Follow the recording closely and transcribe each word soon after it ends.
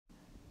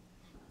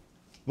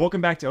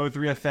Welcome back to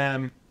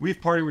O3FM. We've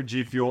partnered with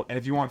G Fuel, and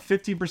if you want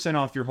 15%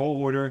 off your whole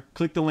order,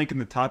 click the link in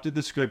the top of the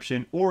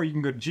description, or you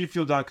can go to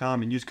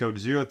gfuel.com and use code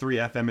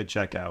 03FM at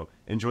checkout.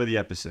 Enjoy the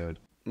episode.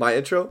 My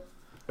intro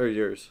or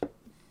yours?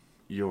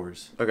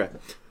 Yours. Okay.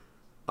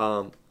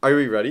 Are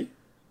we ready?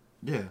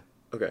 Yeah.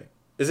 Okay.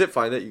 Is it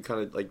fine that you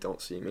kind of like don't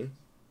see me?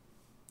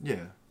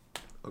 Yeah.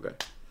 Okay.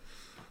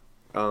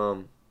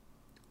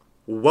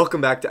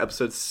 Welcome back to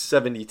episode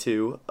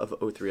 72 of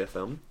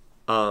O3FM.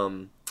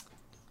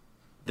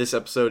 This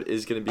episode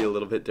is going to be a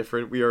little bit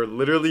different. We are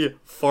literally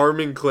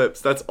farming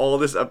clips. That's all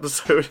this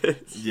episode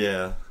is.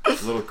 Yeah. A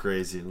little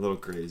crazy.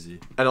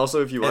 And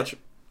also, if you watch...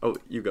 Oh,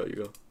 you go.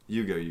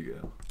 You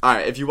go.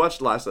 Alright, if you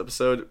watched last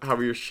episode, how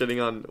we were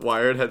shitting on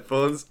wired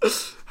headphones,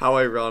 how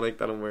ironic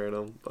that I'm wearing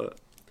them, but...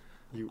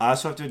 I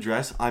also have to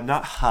address, I'm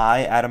not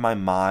high out of my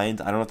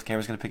mind. I don't know if the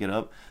camera's going to pick it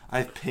up. I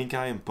have pink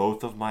eye in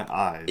both of my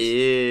eyes.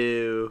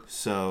 Ew.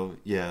 So,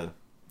 yeah.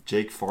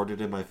 Jake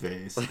farted in my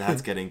face.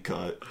 That's getting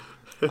cut.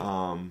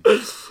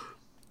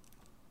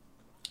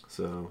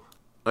 So.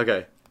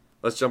 Okay.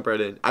 Let's jump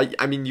right in.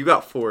 I mean, you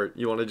got four.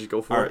 You want to just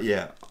go for it?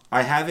 Yeah.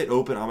 I have it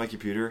open on my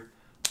computer.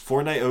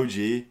 Fortnite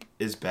OG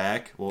is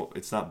back. Well,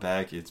 it's not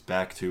back. It's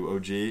back to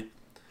OG.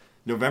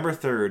 November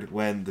 3rd,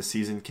 when the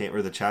season came,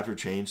 or the chapter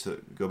changed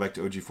to go back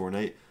to OG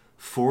Fortnite,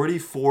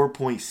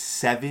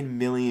 44.7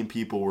 million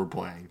people were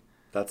playing.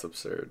 That's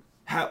absurd.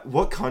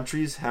 What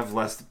countries have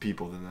less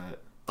people than that?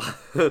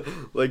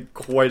 Like,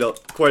 quite a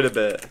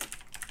bit.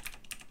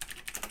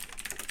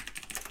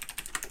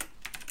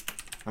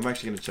 I'm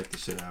actually going to check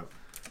this shit out.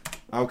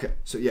 Okay,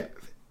 so yeah.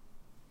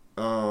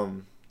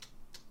 Damn.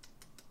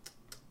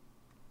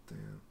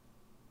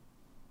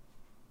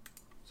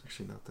 It's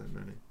actually not that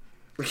many.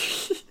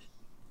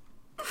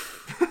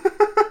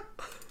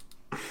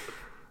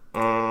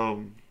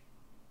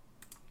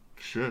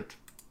 Shit.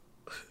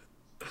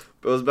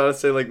 But I was about to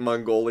say, like,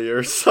 Mongolia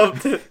or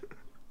something.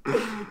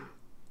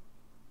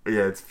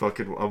 Yeah, it's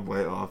fucking... I'm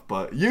way off,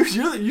 but you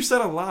said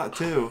a lot,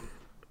 too.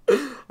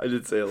 I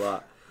did say a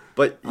lot.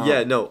 But,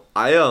 yeah, no,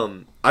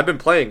 I've been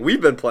playing. We've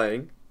been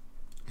playing.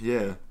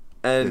 Yeah.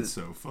 And it's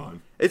so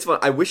fun. It's fun.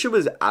 I wish it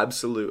was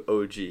absolute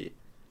OG.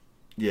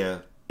 Yeah.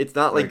 It's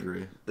not like I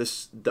agree.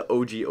 the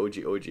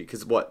OG.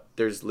 Because what?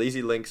 There's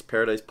Lazy Links,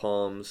 Paradise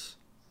Palms.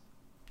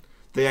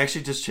 They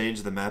actually just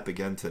changed the map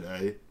again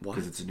today. What?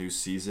 Because it's a new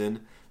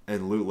season.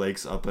 And Loot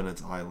Lake's up on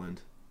its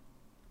island.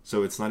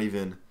 So it's not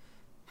even...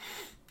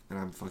 And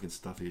I'm fucking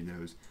stuffy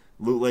nose.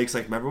 Loot Lake's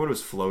like... Remember when it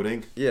was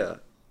floating? Yeah.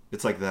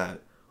 It's like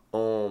that.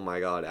 Oh my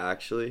god,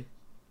 actually?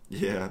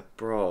 Yeah.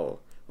 Bro.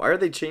 Why are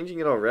they changing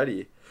it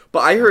already? But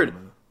I heard...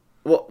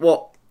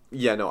 Well,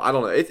 yeah, no, I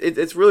don't know.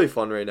 It's really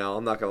fun right now.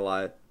 I'm not going to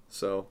lie.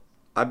 So,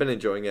 I've been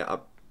enjoying it.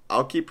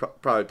 I'll keep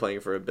probably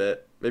playing for a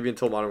bit. Maybe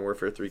until Modern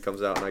Warfare 3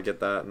 comes out and I get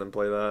that and then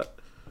play that.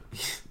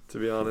 To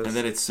be honest. And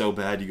then it's so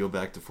bad you go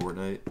back to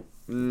Fortnite.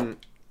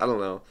 I don't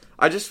know.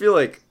 I just feel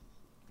like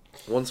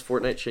once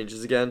Fortnite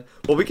changes again...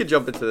 Well, we could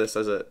jump into this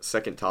as a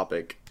second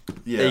topic.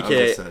 Yeah,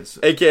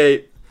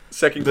 AKA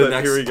second clip,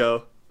 here we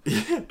go.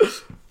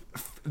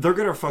 They're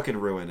gonna fucking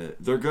ruin it.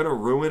 They're gonna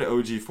ruin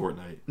OG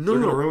Fortnite. They're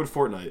gonna ruin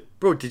Fortnite.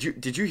 Bro,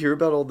 did you hear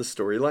about all the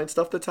storyline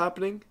stuff that's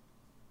happening?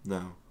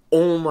 No.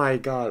 Oh my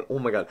god.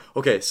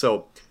 Okay,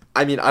 so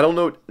I mean, I don't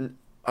know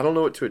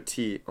it to a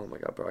T. Oh my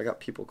god, bro, I got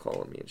people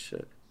calling me and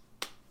shit.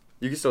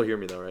 You can still hear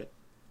me though, right?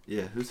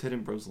 Yeah, who's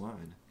hitting bro's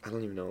line? I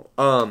don't even know.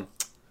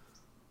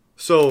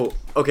 So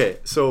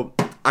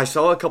I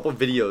saw a couple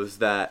videos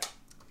that.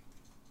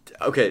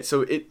 Okay,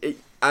 so it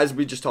as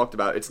we just talked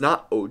about, it's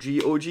not OG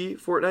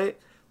Fortnite,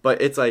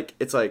 but it's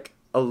like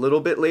a little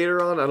bit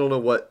later on. I don't know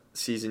what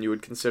season you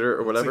would consider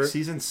or whatever. It's like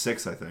season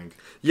 6, I think.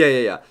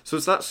 Yeah. So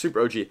it's not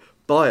super OG,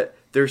 but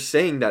they're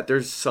saying that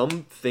there's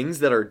some things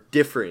that are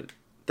different,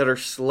 that are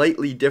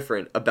slightly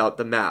different about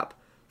the map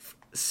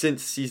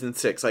since season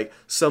 6. Like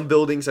some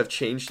buildings have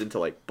changed into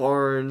like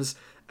barns,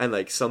 and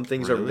like some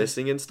things are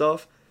missing and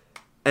stuff.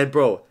 And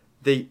bro,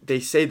 they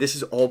say this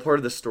is all part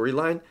of the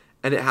storyline,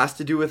 and it has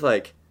to do with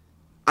like,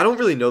 I don't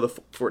really know the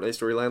Fortnite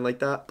storyline like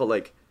that, but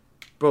like,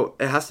 bro,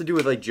 it has to do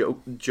with like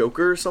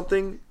Joker or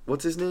something.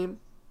 What's his name?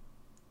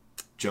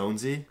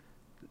 Jonesy?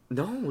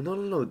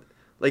 No.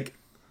 Like,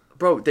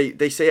 bro,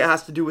 they say it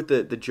has to do with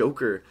the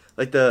Joker,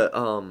 like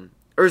or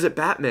is it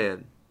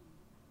Batman?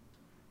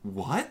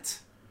 What?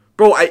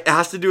 Bro, it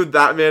has to do with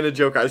Batman and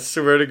Joker. I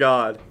swear to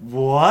God.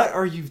 What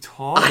are you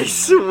talking about? I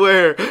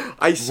swear.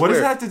 What does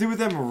that have to do with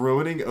them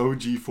ruining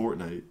OG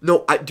Fortnite?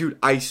 No,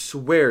 I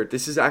swear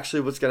this is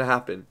actually what's gonna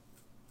happen.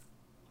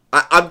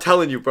 I'm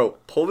telling you, bro.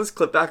 Pull this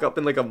clip back up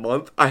in like a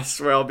month. I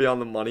swear I'll be on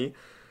the money.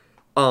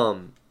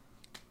 No,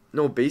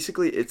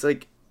 basically it's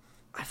like,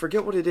 I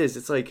forget what it is.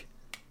 It's like,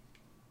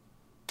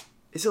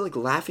 is it like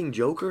Laughing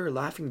Joker or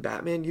Laughing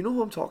Batman? You know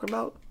who I'm talking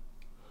about?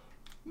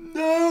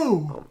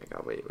 No. Oh my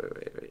god! Wait.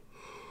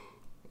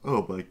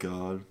 Oh my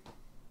god.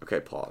 Okay,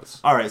 pause.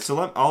 All right, so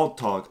I'll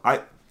talk.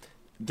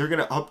 They're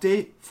gonna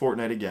update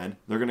Fortnite again.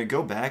 They're gonna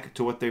go back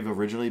to what they've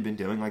originally been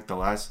doing, like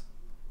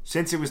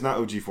since it was not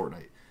OG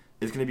Fortnite.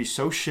 It's gonna be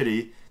so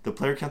shitty. The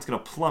player count's gonna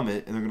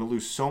plummet, and they're gonna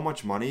lose so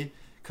much money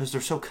because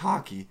they're so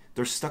cocky.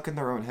 They're stuck in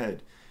their own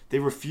head. They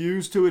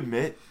refuse to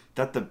admit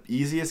that the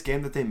easiest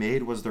game that they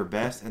made was their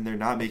best, and they're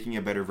not making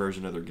a better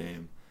version of their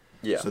game.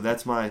 Yeah. So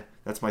that's my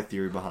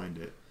theory behind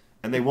it.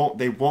 And they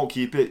won't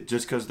keep it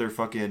just because they're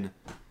fucking,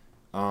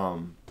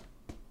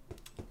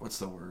 what's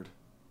the word?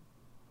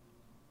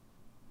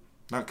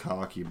 Not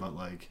cocky, but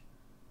like,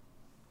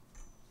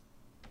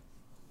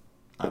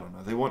 I don't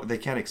know. They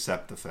can't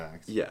accept the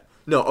fact. Yeah.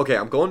 No, okay,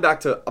 I'm going back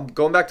to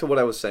what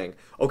I was saying.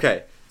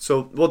 Okay.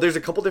 So, well, there's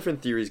a couple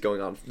different theories going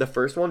on. The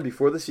first one,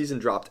 before the season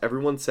dropped,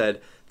 everyone said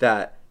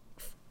that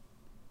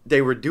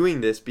they were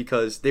doing this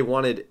because they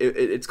wanted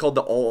it's called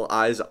the all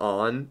eyes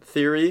on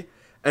theory.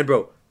 And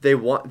bro,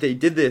 they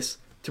did this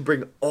to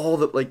bring all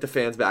the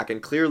fans back,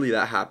 and clearly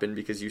that happened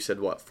because you said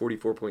what,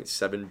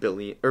 44.7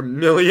 billion or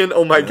million?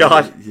 Oh my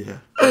god. Yeah.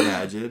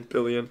 Imagine.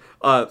 Billion.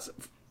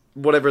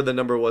 Whatever the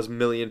number was,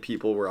 million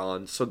people were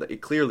on, so that it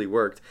clearly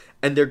worked.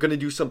 And they're going to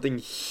do something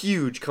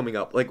huge coming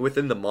up, like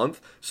within the month,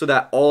 so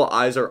that all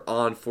eyes are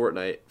on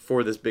Fortnite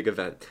for this big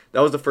event. That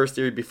was the first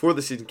theory before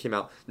the season came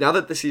out. Now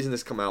that the season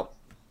has come out,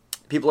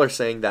 people are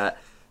saying that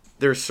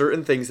there are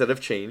certain things that have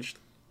changed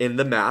in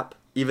the map,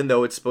 even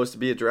though it's supposed to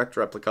be a direct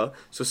replica.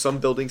 So some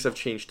buildings have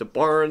changed to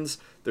barns.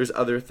 There's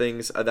other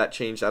things that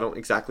changed. I don't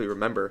exactly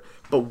remember.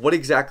 But what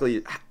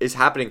exactly is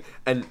happening?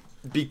 And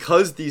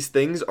because these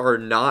things are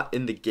not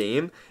in the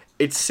game,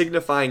 it's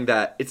signifying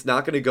that it's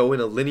not going to go in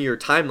a linear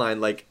timeline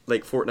like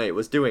Fortnite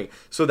was doing.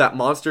 So that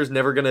monster's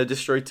never going to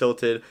destroy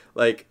Tilted,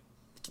 like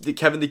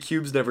Kevin the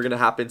Cube's never going to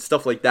happen,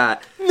 stuff like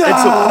that. No! And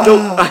so,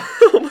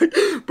 oh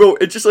my, bro,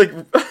 it just like,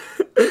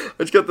 I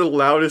just got the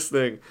loudest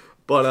thing.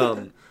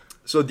 But,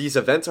 so these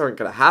events aren't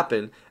going to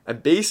happen.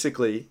 And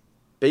basically,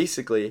 they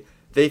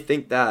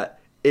think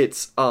that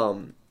it's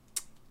the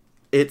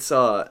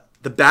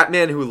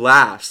Batman who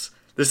laughs.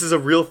 This is a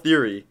real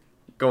theory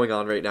going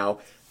on right now.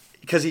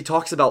 Because he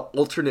talks about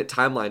alternate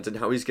timelines and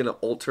how he's gonna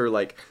alter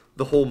like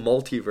the whole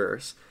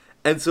multiverse,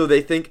 and so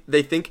they think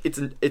it's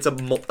an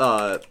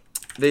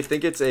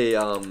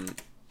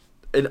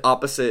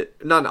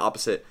opposite, not an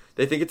opposite.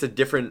 They think it's a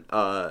different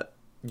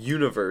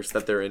universe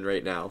that they're in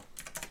right now.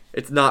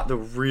 It's not the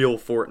real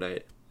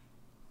Fortnite.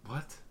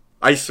 What?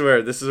 I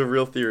swear, this is a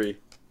real theory.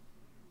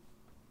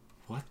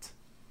 What?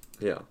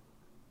 Yeah.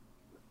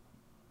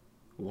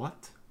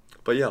 What?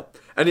 But yeah,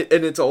 and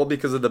it's all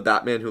because of the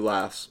Batman who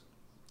laughs.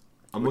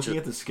 I'm looking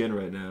at the skin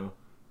right now.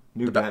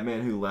 New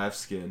Batman Who Laughs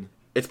skin.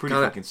 It's pretty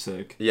fucking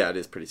sick. Yeah, it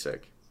is pretty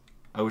sick.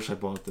 I wish I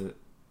bought it.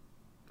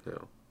 Yeah.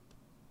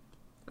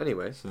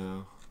 Anyway.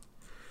 So,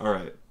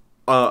 alright.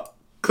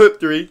 Clip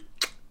 3.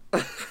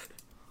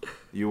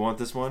 You want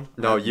this one?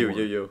 No,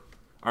 you.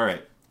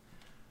 Alright.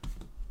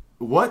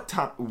 What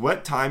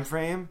time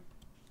frame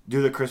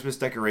do the Christmas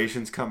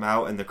decorations come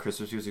out and the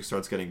Christmas music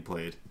starts getting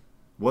played?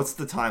 What's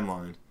the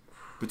timeline?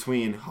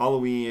 Between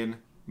Halloween,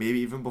 maybe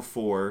even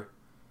before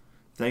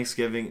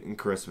Thanksgiving and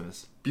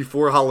Christmas.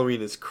 Before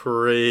Halloween is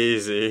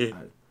crazy.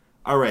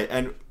 All right,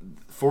 and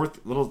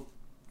fourth little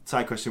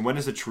side question: when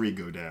does a tree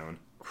go down?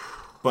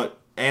 But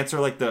answer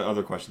like the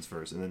other questions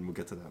first, and then we'll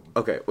get to that one.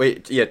 Okay,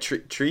 wait, yeah,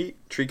 tree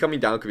coming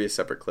down could be a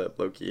separate clip,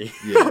 low key.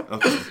 Yeah.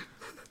 Okay.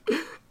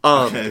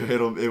 Okay, it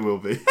will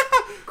be.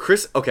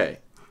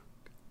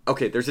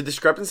 Okay. There's a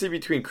discrepancy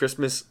between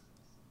Christmas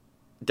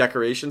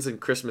decorations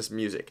and Christmas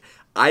music.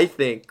 I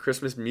think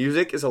Christmas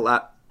music is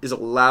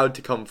allowed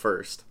to come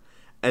first.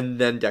 And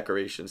then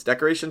decorations.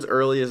 Decorations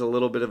early is a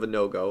little bit of a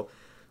no-go.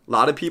 A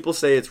lot of people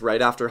say it's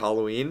right after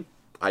Halloween.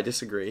 I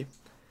disagree.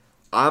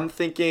 I'm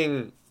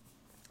thinking.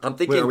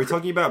 Wait, are we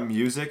talking about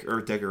music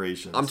or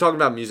decorations? I'm talking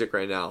about music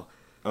right now.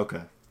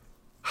 Okay.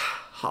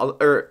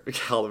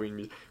 Halloween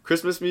music.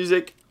 Christmas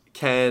music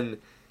can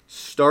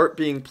start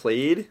being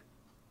played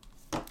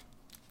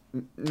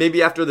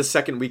maybe after the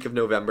second week of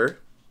November.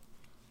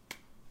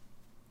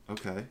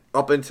 Okay.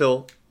 Up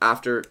until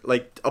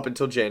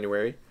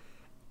January.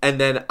 And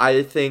then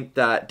I think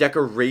that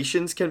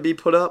decorations can be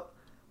put up,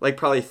 like,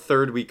 probably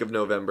third week of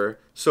November.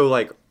 So,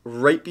 like,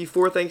 right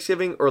before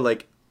Thanksgiving or,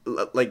 like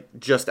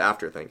just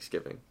after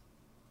Thanksgiving.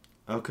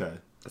 Okay.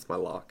 That's my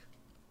lock.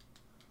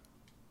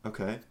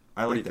 Okay.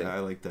 I like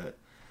that.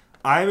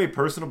 I am a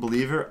personal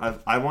believer.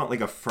 I want, like,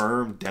 a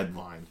firm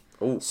deadline.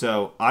 Oh.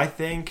 So, I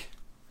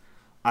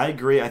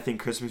agree. I think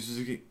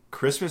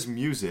Christmas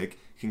music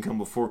can come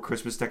before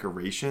Christmas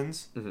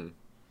decorations. Mm-hmm.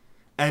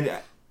 And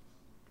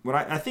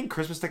I think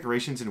Christmas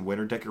decorations and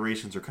winter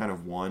decorations are kind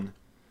of one.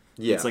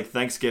 Yeah. It's like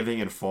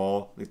Thanksgiving and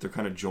fall. Like they're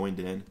kind of joined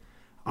in.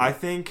 Mm-hmm. I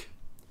think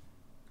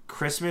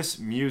Christmas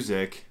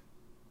music...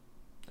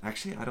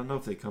 Actually, I don't know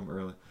if they come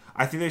early.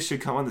 I think they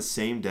should come on the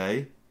same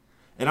day.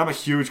 And I'm a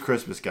huge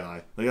Christmas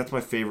guy. Like that's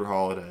my favorite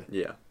holiday.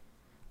 Yeah.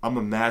 I'm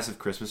a massive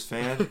Christmas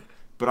fan.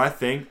 But I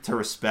think to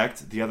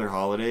respect the other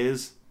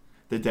holidays,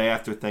 the day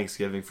after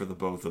Thanksgiving for the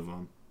both of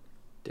them.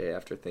 Day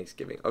after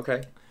Thanksgiving.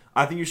 Okay.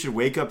 I think you should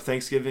wake up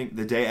Thanksgiving,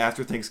 the day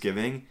after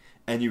Thanksgiving,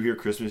 and you hear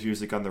Christmas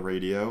music on the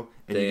radio,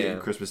 and you get your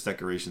Christmas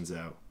decorations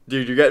out.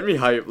 Dude, you're getting me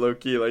hyped,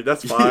 low-key. Like,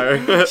 that's fire.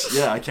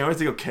 Yeah, I can't wait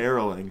to go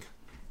caroling.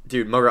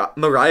 Dude,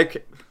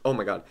 oh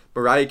my god.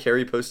 Mariah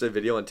Carey posted a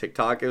video on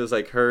TikTok. It was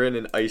like her and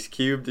an ice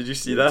cube. Did you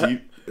see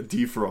that?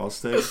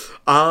 Defrosting.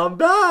 I'm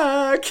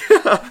back.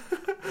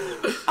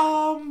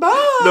 I'm back.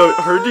 No,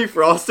 her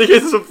defrosting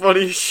is the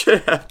funniest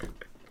shit.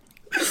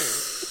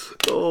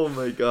 Oh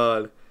my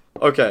god.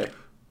 Okay,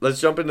 let's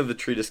jump into the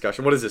tree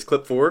discussion. What is this?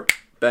 Clip 4?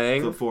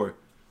 Bang. Clip 4.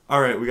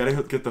 All right, we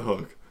gotta get the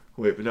hook.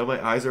 Wait, but now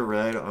my eyes are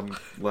red. I'm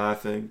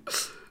laughing.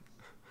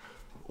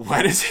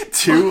 When is it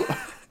too?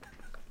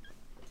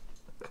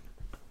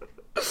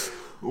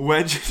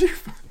 When should you?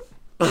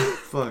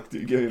 Fuck,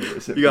 dude, give me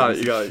this. You got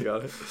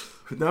it.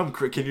 Now I'm.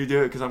 Can you do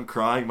it? Because I'm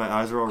crying. My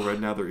eyes are all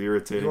red now. They're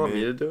irritating You want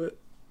me. me to do it?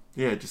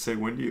 Yeah, just say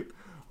when do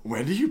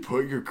you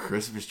put your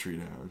Christmas tree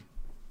down?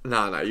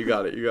 Nah, you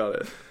got it.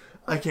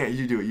 I can't.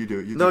 You do it. You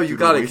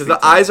got it. Because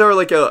the eyes are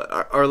like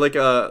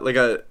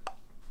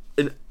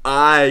an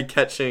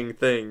eye-catching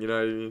thing. You know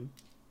what I mean?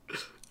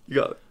 You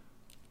got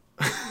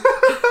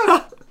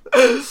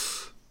it.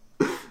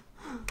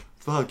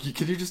 Fuck.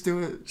 Can you just do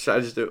it? Should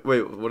I just do it?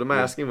 Wait, what am I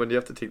asking? When do you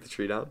have to take the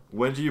tree down?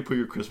 When do you put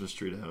your Christmas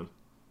tree down?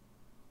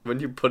 When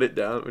do you put it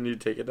down? When do you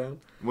take it down?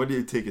 When do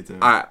you take it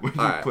down? Alright. When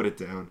do you put it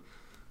down?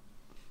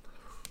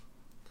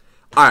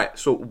 Alright,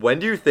 so when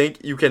do you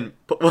think you can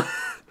put...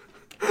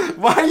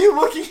 Why are you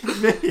looking at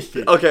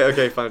me?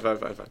 Okay, fine.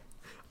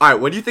 Alright,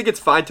 when do you think it's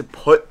fine to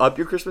put up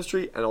your Christmas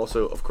tree and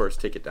also, of course,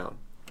 take it down?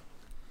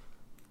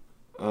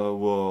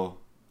 Well,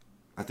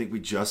 I think we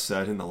just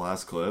said in the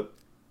last clip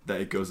that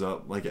it goes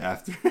up like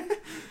after.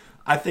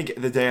 I think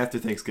the day after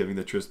Thanksgiving,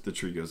 the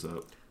tree goes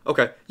up.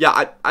 Okay,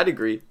 yeah, I'd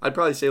agree. I'd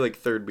probably say like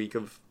third week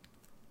of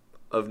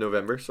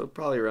November, so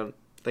probably around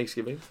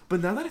Thanksgiving.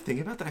 But now that I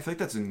think about that, I feel like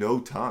that's no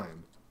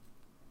time.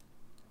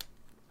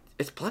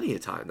 It's plenty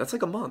of time. That's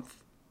like a month.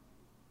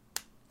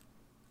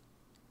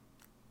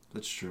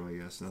 That's true, I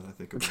guess, now that I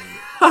think about it.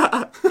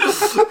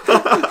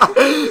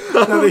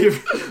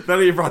 now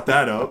that you brought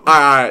that up.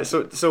 Alright,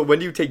 so when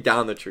do you take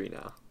down the tree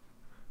now?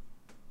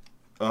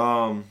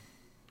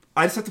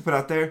 I just have to put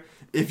out there,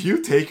 if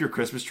you take your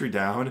Christmas tree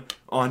down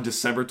on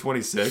December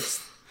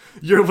 26th,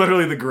 you're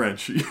literally the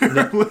Grinch.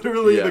 You're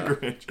literally the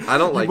Grinch. I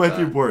don't like that.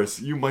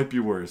 You might be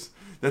worse.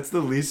 That's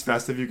the least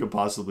festive you could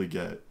possibly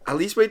get. At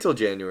least wait till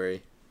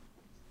January.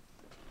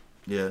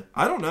 Yeah.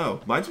 I don't know.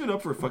 Mine's been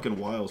up for a fucking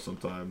while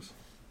sometimes.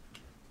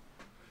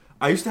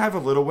 I used to have a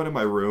little one in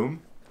my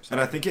room, and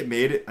I think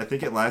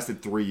it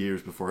lasted 3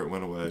 years before it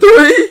went away.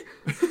 3?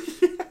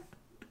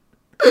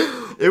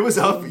 It was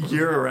up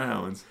year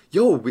around.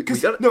 Yo, we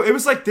got No, it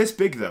was like this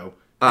big though.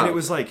 Oh. And it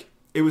was like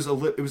it was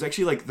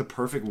actually like the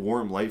perfect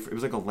warm light. It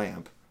was like a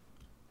lamp.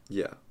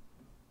 Yeah.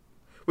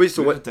 Wait,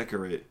 so what?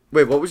 Decorate.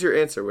 Wait, what was your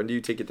answer? When do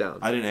you take it down?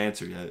 I didn't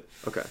answer yet.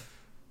 Okay.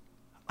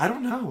 I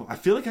don't know. I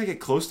feel like I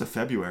get close to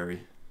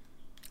February.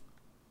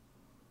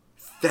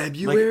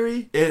 February?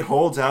 Like, it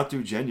holds out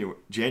through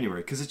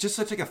January because it's just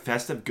such like a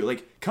festive.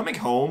 Like coming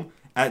home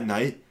at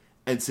night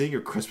and seeing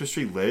your Christmas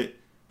tree lit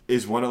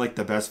is one of like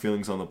the best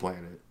feelings on the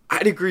planet.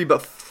 I'd agree,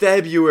 but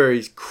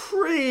February's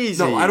crazy.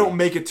 No, I don't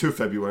make it to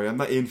February. I'm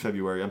not in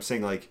February. I'm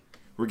saying like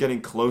we're getting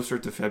closer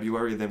to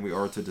February than we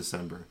are to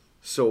December.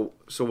 So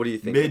what do you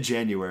think?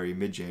 Mid-January.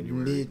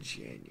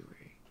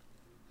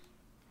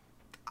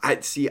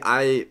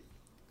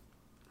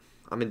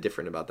 I'm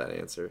indifferent about that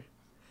answer.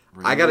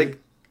 Really?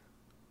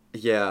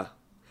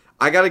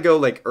 I gotta go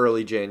like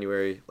early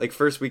January. Like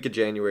first week of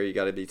January, you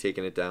gotta be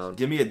taking it down.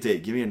 Give me a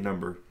date. Give me a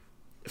number.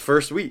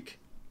 First week.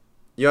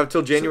 You have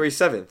till January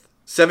 7th.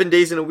 7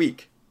 days in a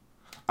week.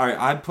 All right,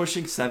 I'm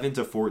pushing 7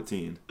 to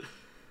 14.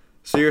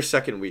 So you're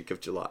second week of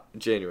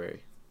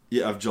January.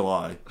 Yeah, of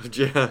July.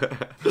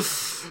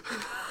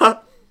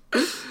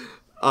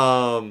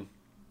 All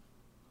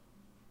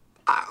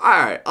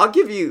right, I'll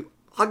give you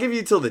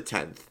till the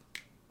 10th.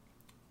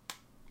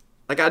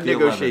 Like I'd The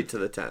negotiate 11th. to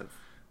the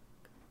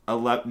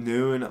 10th.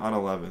 Noon on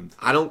 11th.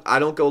 I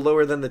don't go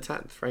lower than the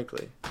 10th,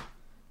 frankly.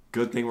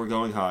 Good thing we're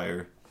going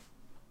higher.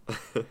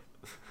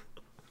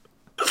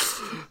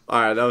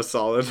 All right, that was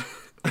solid.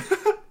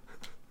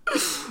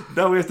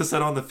 No, we have to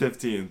set on the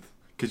 15th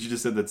because you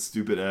just said that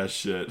stupid ass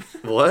shit.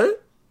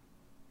 What?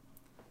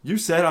 You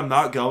said I'm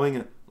not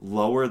going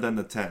lower than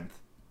the 10th.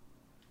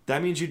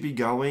 That means you'd be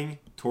going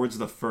towards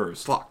the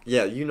 1st. Fuck.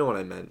 Yeah, you know what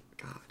I meant.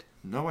 God.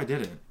 No, I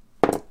didn't.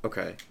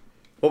 Okay.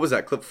 What was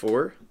that? Clip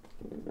 4?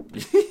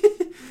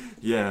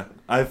 Yeah,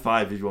 I have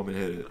 5 if you want me to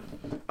hit it.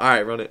 All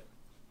right, run it.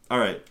 All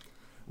right.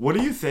 What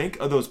do you think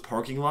of those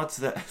parking lots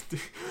that...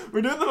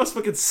 We're doing the most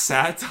fucking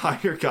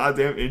satire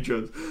goddamn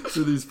intros for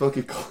these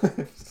fucking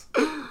clips.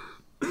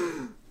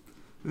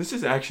 This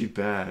is actually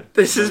bad.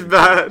 This is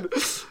bad.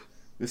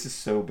 This is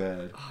so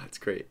bad. Oh, it's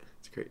great.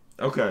 It's great.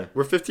 Okay.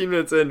 We're 15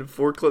 minutes in,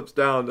 4 clips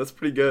down. That's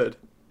pretty good.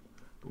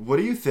 What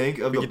do you think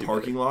of We the could do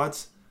parking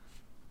lots?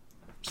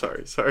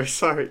 Sorry.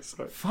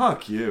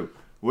 Fuck you.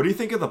 What do you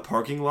think of the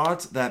parking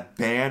lots that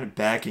ban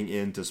backing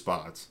into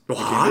spots? What?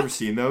 Like, have you ever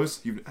seen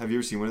those? Have you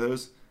ever seen one of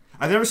those?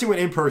 I've never seen one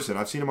in person.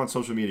 I've seen them on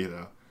social media,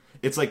 though.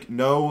 It's like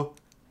no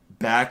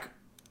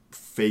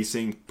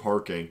back-facing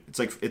parking. It's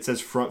like it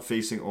says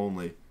front-facing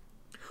only.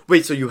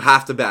 Wait, so you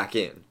have to back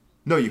in?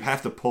 No, you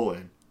have to pull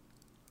in.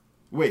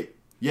 Wait.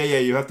 Yeah,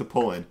 you have to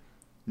pull in.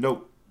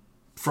 Nope.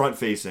 Front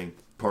facing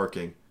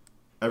parking.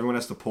 Everyone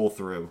has to pull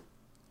through.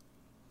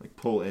 Like,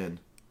 pull in.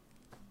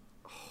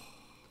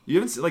 You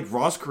haven't seen, like,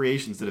 Ross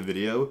Creations did a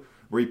video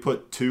where he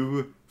put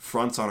 2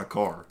 fronts on a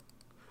car.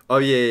 Oh,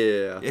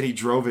 yeah. And he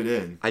drove it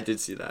in. I did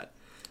see that.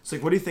 It's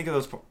like, what do you think of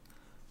those?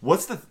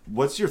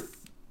 What's your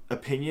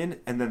opinion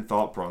and then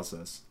thought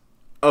process?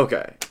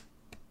 Okay.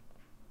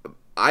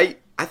 I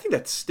think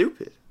that's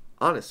stupid,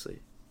 honestly.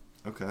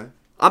 Okay.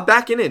 I'm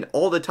backing in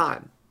all the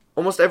time.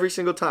 Almost every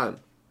single time.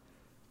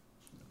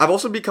 I've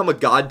also become a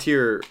god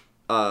tier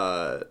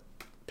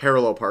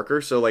parallel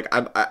parker, so like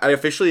I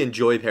officially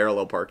enjoy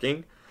parallel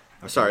parking.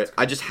 Sorry,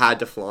 I just had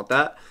to flaunt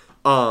that.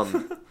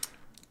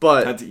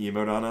 But had to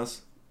emote on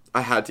us.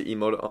 I had to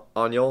emote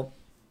on y'all.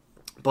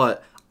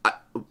 But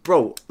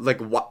bro, like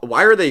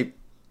why are they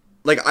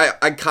like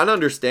I kind of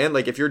understand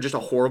like if you're just a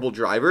horrible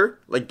driver,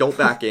 like don't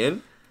back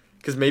in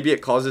cuz maybe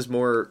it causes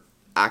more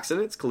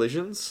accidents,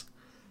 collisions.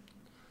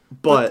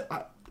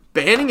 But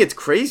banning it's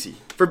crazy.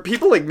 For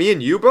people like me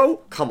and you, bro,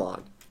 come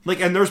on. Like,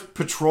 and there's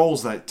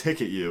patrols that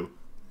ticket you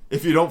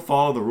if you don't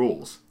follow the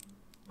rules.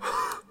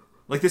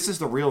 Like, this is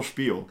the real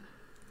spiel.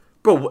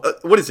 Bro,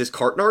 what is this,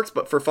 cart narcs,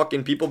 but for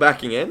fucking people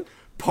backing in?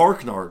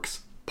 Park narcs.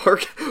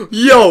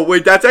 Yo,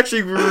 wait, that's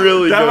actually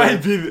really That good.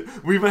 might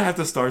be... We might have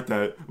to start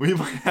that.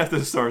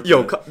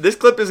 Yo, this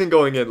clip isn't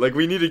going in. Like,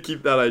 we need to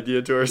keep that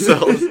idea to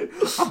ourselves.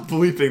 I'm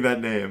bleeping that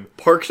name.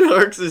 Park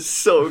narcs is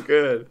so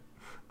good.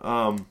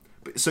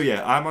 So,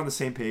 yeah, I'm on the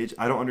same page.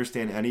 I don't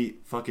understand any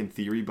fucking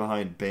theory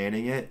behind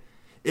banning it.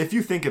 If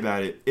you think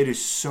about it, it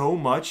is so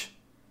much...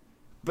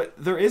 But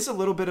there is a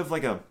little bit of,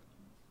 like, a...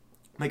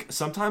 Like,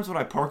 sometimes when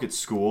I park at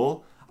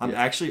school, I'm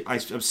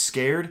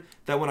scared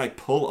that when I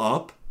pull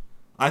up,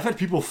 I've had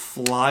people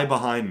fly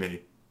behind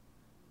me.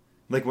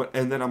 Like, what?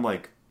 And then I'm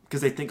like... Because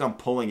they think I'm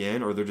pulling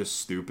in or they're just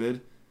stupid.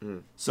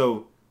 Mm.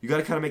 So, you got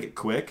to kind of make it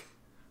quick.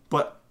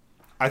 But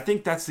I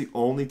think that's the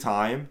only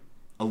time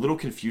a little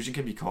confusion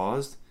can be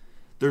caused.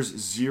 There's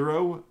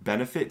zero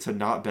benefit to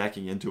not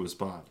backing into a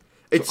spot.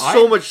 It's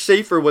so much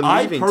safer when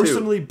leaving, too. I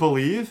personally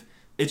believe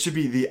it should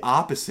be the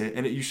opposite,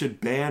 and you should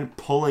ban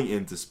pulling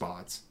into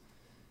spots.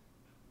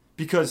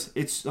 Because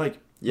it's like,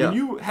 when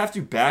you have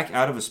to back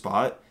out of a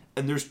spot,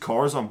 and there's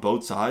cars on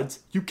both sides,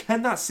 you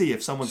cannot see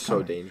if someone's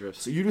coming. So dangerous.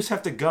 So you just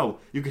have to go.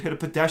 You could hit a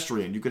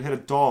pedestrian. You could hit a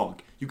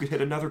dog. You could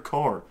hit another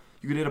car.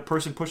 You could hit a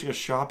person pushing a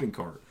shopping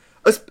cart.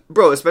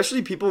 Bro,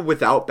 especially people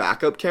without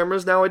backup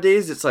cameras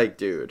nowadays, it's like,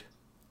 dude.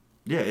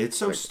 Yeah, it's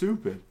so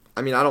stupid.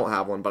 I mean, I don't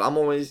have one, but I'm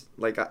always,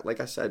 like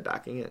I said,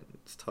 backing in.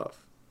 It's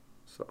tough.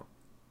 So.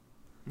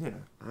 Yeah.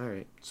 All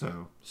right.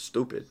 So.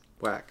 Stupid.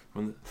 Whack.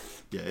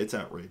 Yeah, it's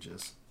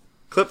outrageous.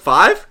 Clip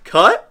 5?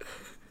 Cut?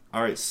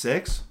 All right,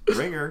 6.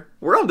 Ringer.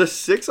 We're on to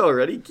 6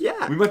 already?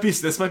 Yeah.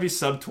 This might be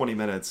sub 20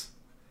 minutes.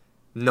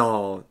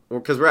 No.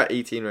 Because we're at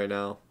 18 right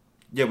now.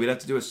 Yeah, we'd have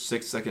to do a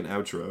 6-second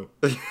outro.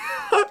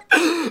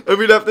 And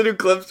we'd have to do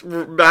clips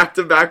back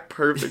to back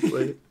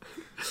perfectly.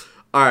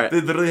 All right.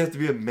 They literally have to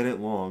be a minute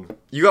long.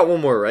 You got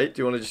one more, right?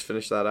 Do you want to just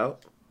finish that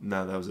out?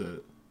 No, that was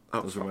it.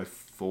 Those were my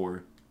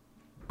 4.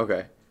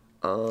 Okay.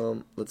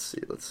 Let's see.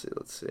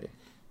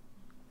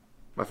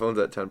 My phone's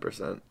at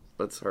 10%.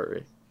 Let's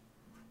hurry.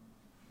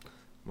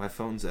 My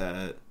phone's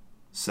at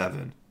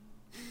 7.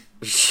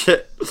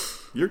 Shit.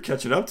 You're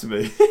catching up to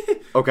me.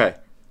 Okay.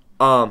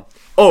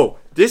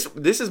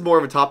 This is more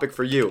of a topic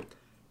for you.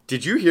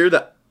 Did you hear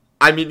that?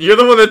 I mean, you're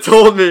the one that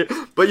told me,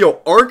 but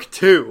yo, Ark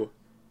 2.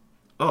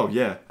 Oh,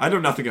 yeah. I know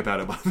nothing about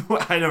it, by the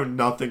way. I know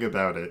nothing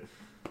about it.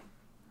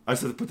 I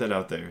just have to put that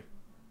out there.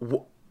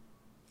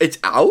 It's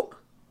out?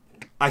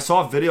 I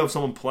saw a video of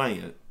someone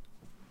playing it.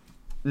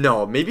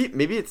 No, maybe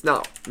it's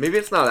not. Maybe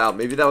it's not out.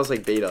 Maybe that was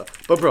like beta.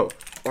 But bro,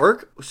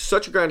 Ark was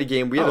such a grindy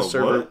game. We had a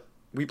server. What?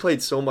 We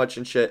played so much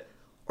and shit.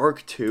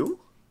 Ark 2?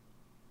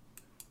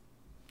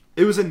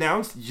 It was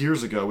announced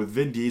years ago with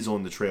Vin Diesel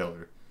in the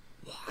trailer.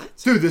 What?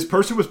 Dude, this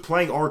person was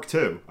playing Ark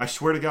 2. I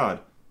swear to God.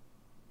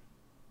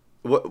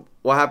 What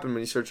happened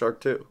when you searched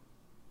Ark 2?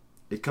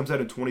 It comes out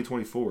in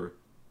 2024.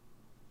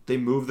 They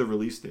moved the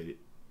release date.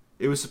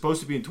 It was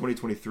supposed to be in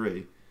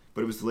 2023,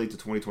 but it was delayed to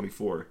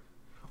 2024.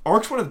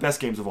 Ark's one of the best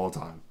games of all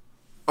time.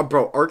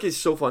 Bro, Ark is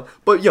so fun.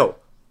 But yo,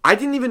 I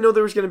didn't even know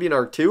there was going to be an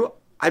Ark 2.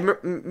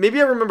 Maybe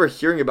I remember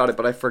hearing about it,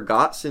 but I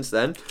forgot since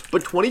then.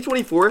 But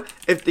 2024,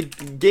 if the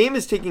game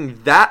is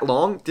taking that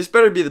long, this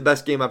better be the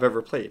best game I've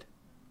ever played.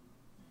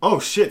 Oh,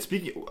 shit.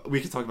 We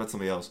can talk about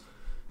something else.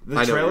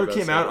 The trailer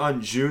came out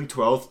on June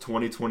 12th,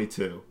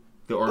 2022.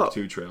 The Ark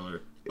 2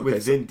 trailer.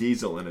 With Vin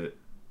Diesel in it.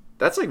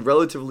 That's like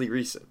relatively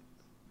recent.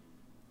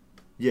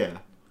 Yeah.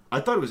 I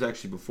thought it was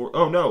actually before.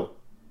 Oh, no.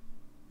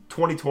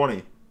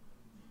 2020.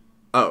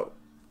 Oh.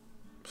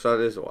 So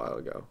that is a while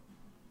ago.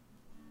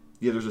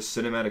 Yeah, there's a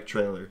cinematic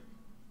trailer.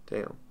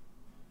 Damn.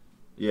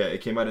 Yeah,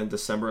 it came out in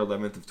December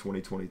 11th of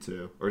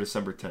 2022. Or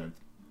December 10th.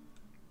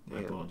 My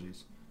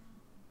apologies.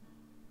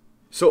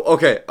 So,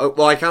 okay.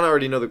 Well, I kind of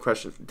already know the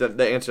question,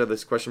 the answer to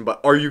this question, but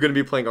are you going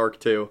to be playing Ark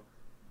 2?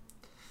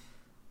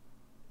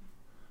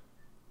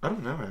 I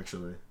don't know,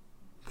 actually.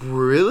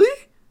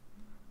 Really?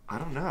 I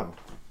don't know.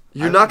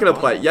 You're not gonna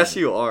play it. Yes,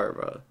 you are,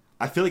 bro.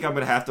 I feel like I'm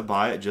gonna have to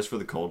buy it just for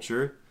the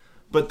culture.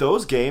 But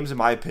those games, in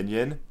my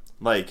opinion,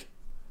 like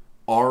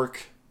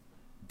Ark,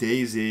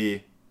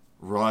 DayZ,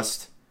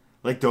 Rust,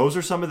 like those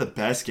are some of the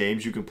best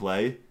games you can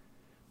play.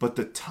 But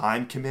the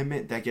time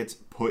commitment that gets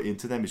put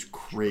into them is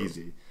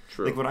crazy.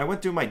 True. Like when I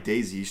went through my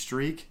DayZ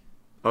streak,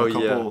 it was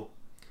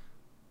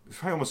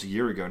probably almost a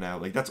year ago now.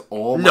 Like that's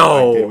all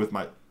I did with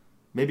my,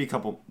 maybe a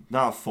couple,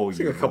 not a full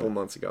year. Like a couple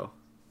months ago.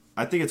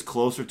 I think it's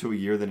closer to a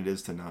year than it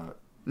is to not.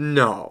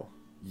 No.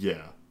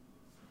 Yeah.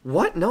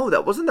 What? No,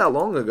 that wasn't that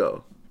long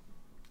ago.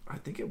 I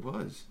think it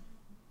was.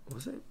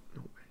 Was it?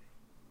 No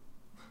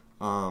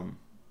way.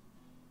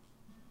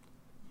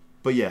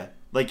 But yeah,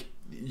 like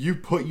you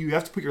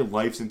have to put your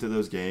lives into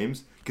those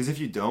games because if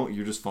you don't,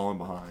 you're just falling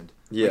behind.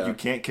 Yeah.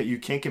 Like you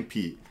can't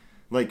compete.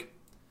 Like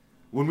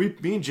when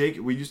me and Jake,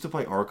 we used to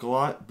play Ark a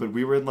lot, but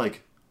we were in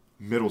like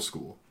middle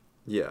school.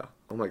 Yeah.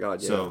 Oh my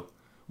god. Yeah. So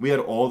we had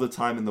all the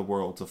time in the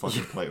world to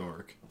fucking play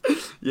Ark.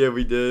 Yeah,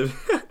 we did.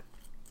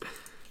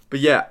 But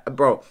yeah,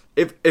 bro,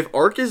 if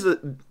Ark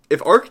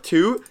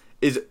 2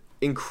 is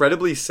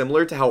incredibly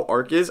similar to how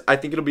Ark is, I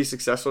think it'll be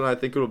successful and I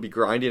think it'll be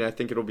grindy and I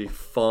think it'll be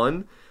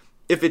fun.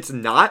 If it's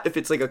not, if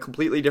it's like a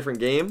completely different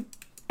game,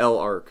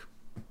 Ark.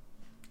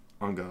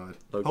 Oh god.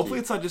 Low-key. Hopefully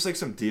it's not just like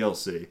some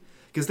DLC.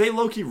 Because they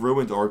low-key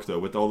ruined Ark though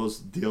with all those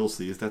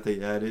DLCs that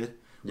they added.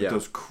 With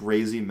those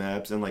crazy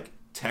maps and like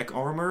tech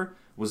armor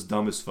was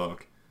dumb as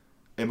fuck.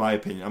 In my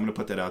opinion. I'm gonna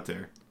put that out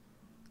there.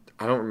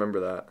 I don't remember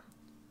that.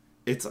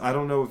 I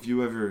don't know if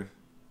you ever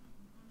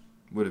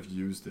would have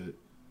used it.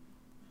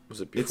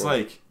 Was it before? It's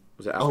like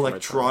was it after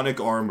electronic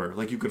armor.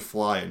 Like you could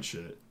fly and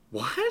shit.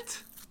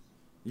 What?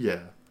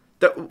 Yeah.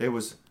 It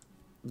was...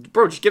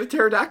 Bro, just get a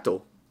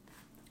pterodactyl.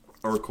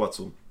 Or a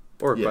Quetzal.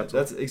 Or a yeah, Quetzal.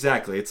 That's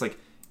exactly. It's like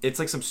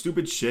some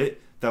stupid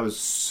shit that was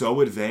so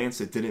advanced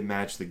it didn't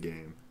match the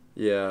game.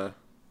 Yeah.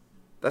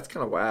 That's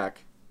kind of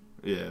whack.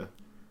 Yeah.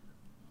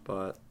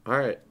 But,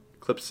 alright.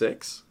 Clip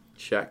 6.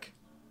 Check.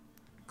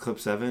 Clip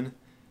 7.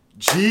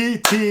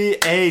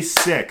 GTA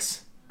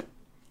 6.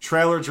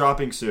 Trailer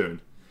dropping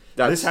soon.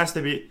 This has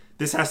to be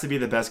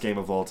the best game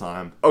of all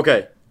time.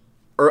 Okay.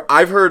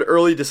 I've heard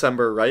early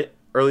December, right?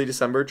 Early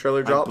December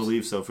trailer drops? I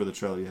believe so for the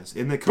trailer, yes.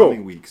 In the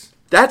coming weeks.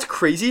 That's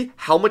crazy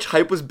how much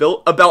hype was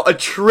built about a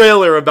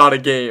trailer about a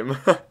game.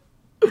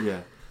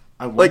 Yeah.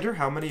 I wonder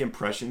how many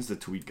impressions the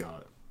tweet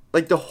got.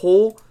 Like the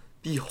whole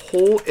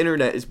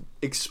internet is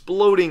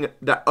exploding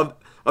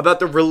about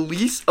the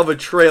release of a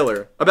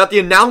trailer. About the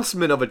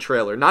announcement of a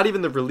trailer. Not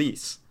even the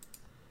release.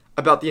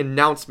 About the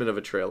announcement of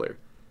a trailer.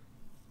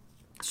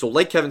 So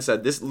like Kevin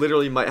said, this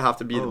literally might have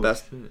to be the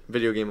best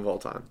video game of all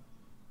time.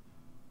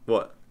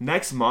 What?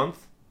 Next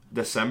month,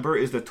 December,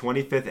 is the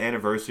 25th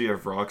anniversary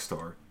of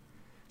Rockstar.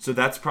 So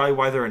that's probably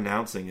why they're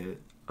announcing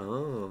it.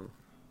 Oh.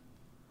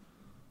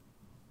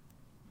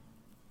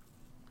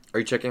 Are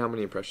you checking how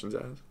many impressions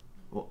it has?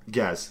 Well,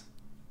 guess.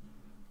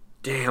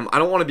 Damn, I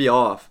don't want to be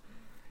off.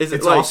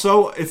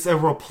 It's a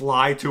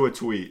reply to a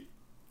tweet.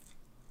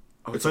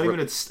 Oh, it's not even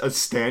a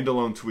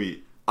standalone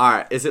tweet.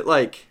 Alright, is it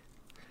like...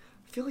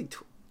 I feel like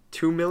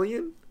 2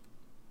 million?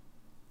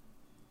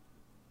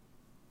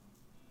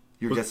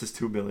 Your guess is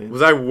 2 million.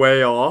 Was I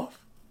way off?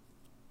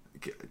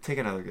 Take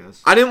another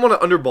guess. I didn't want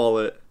to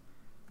underball it.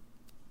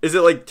 Is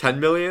it like 10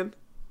 million?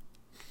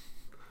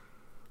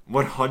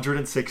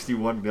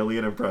 161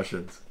 million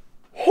impressions.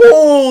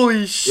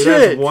 Holy shit!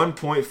 It has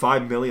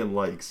 1.5 million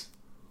likes.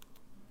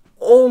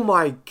 Oh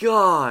my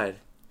god.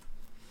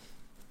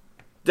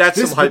 That's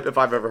some hype if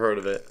I've ever heard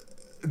of it.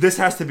 This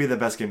has to be the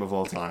best game of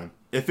all time.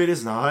 If it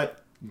is not,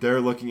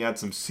 they're looking at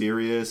some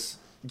serious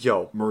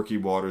murky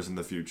waters in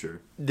the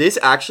future. This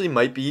actually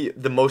might be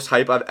the most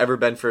hype I've ever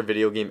been for a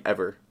video game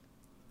ever.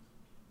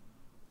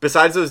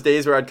 Besides those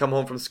days where I'd come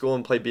home from school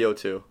and play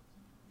BO2.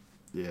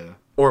 Yeah.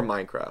 Or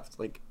Minecraft.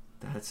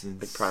 That's insane.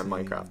 Like prime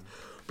Minecraft.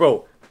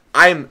 Bro,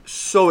 I'm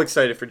so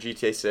excited for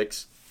GTA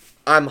 6.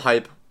 I'm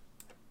hype.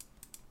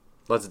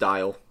 Let's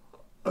dial.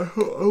 I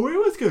wonder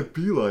what it's going to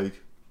be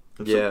like.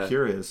 I'm so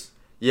curious.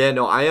 Yeah,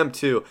 no, I am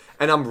too.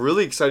 And I'm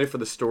really excited for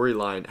the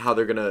storyline, how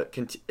they're going to,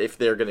 if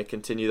they're going to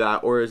continue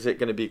that, or is it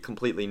going to be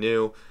completely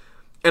new?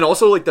 And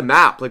also, like, the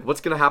map. Like, what's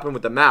going to happen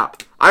with the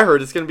map? I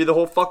heard it's going to be the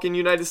whole fucking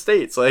United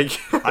States. Like,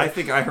 I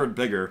think I heard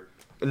bigger.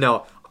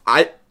 No,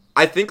 I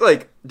think,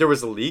 like, there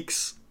was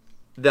leaks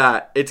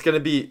that it's going to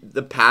be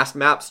the past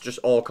maps just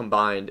all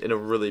combined in a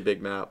really big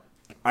map.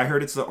 I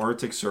heard it's the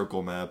Arctic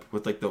Circle map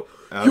with, like, the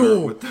outer...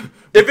 with the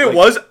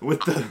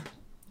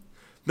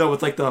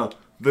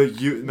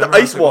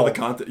ice wall. The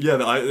content, yeah,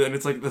 and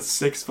it's, like, the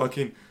 6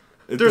 fucking...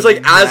 There's,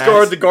 like,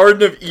 Asgard, the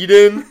Garden of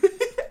Eden.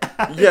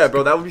 Yeah,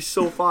 bro, that would be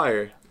so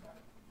fire.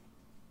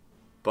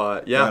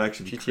 But, yeah,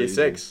 GTA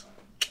 6.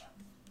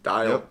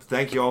 Dial. Yep.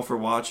 Thank you all for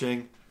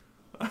watching.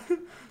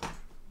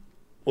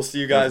 We'll see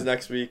you guys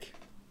next week.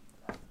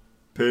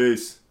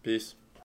 Peace. Peace.